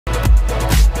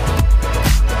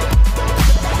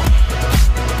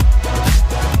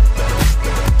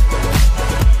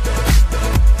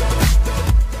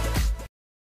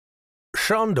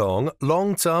Shandong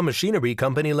Longze Machinery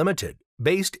Company Limited,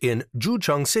 based in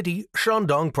Zhucheng City,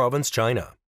 Shandong Province,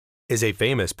 China, is a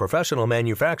famous professional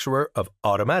manufacturer of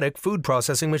automatic food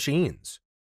processing machines,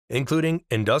 including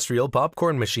industrial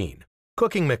popcorn machine,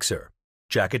 cooking mixer,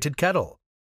 jacketed kettle,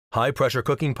 high-pressure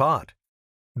cooking pot,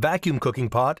 vacuum cooking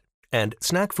pot, and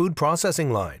snack food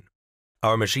processing line.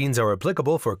 Our machines are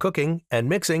applicable for cooking and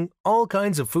mixing all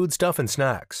kinds of foodstuff and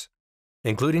snacks,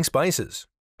 including spices,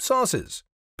 sauces,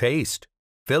 paste,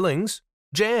 fillings,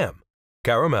 jam,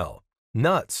 caramel,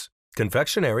 nuts,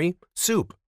 confectionery,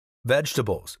 soup,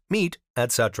 vegetables, meat,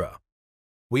 etc.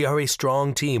 We are a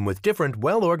strong team with different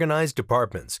well-organized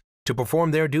departments to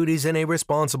perform their duties in a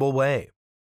responsible way.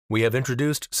 We have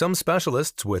introduced some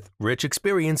specialists with rich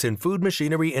experience in food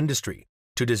machinery industry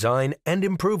to design and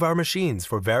improve our machines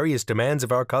for various demands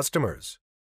of our customers.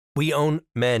 We own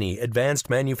many advanced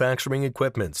manufacturing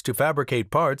equipments to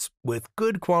fabricate parts with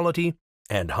good quality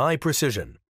and high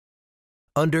precision.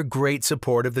 Under great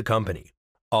support of the company,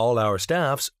 all our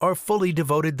staffs are fully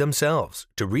devoted themselves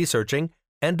to researching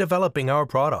and developing our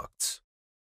products.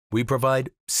 We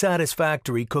provide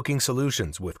satisfactory cooking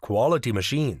solutions with quality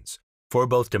machines for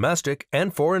both domestic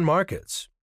and foreign markets,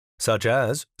 such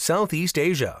as Southeast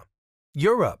Asia,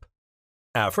 Europe,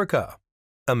 Africa,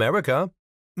 America,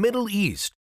 Middle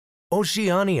East,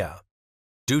 Oceania,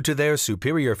 due to their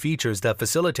superior features that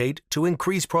facilitate to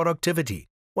increase productivity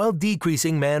while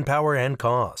decreasing manpower and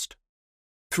cost.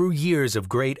 Through years of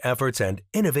great efforts and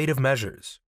innovative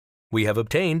measures, we have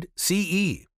obtained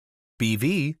CE,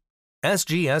 BV,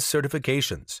 SGS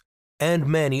certifications, and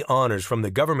many honors from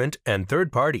the government and third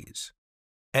parties,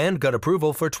 and got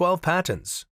approval for 12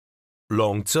 patents.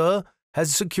 Longze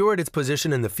has secured its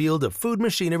position in the field of food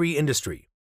machinery industry.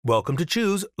 Welcome to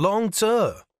choose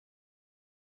Longze.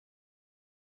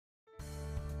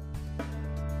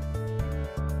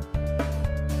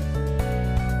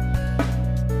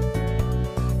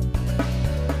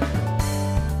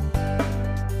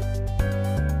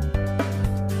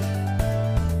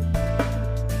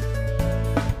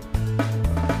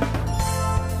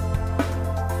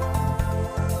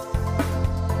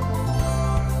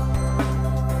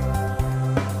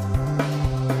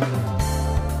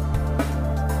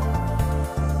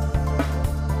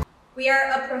 We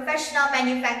are a professional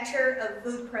manufacturer of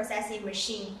food processing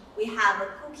machine. We have a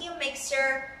cooking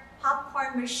mixer,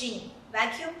 popcorn machine,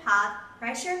 vacuum pot,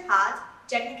 pressure pot,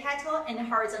 jacket kettle, and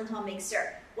horizontal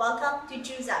mixer. Welcome to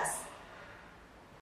choose us.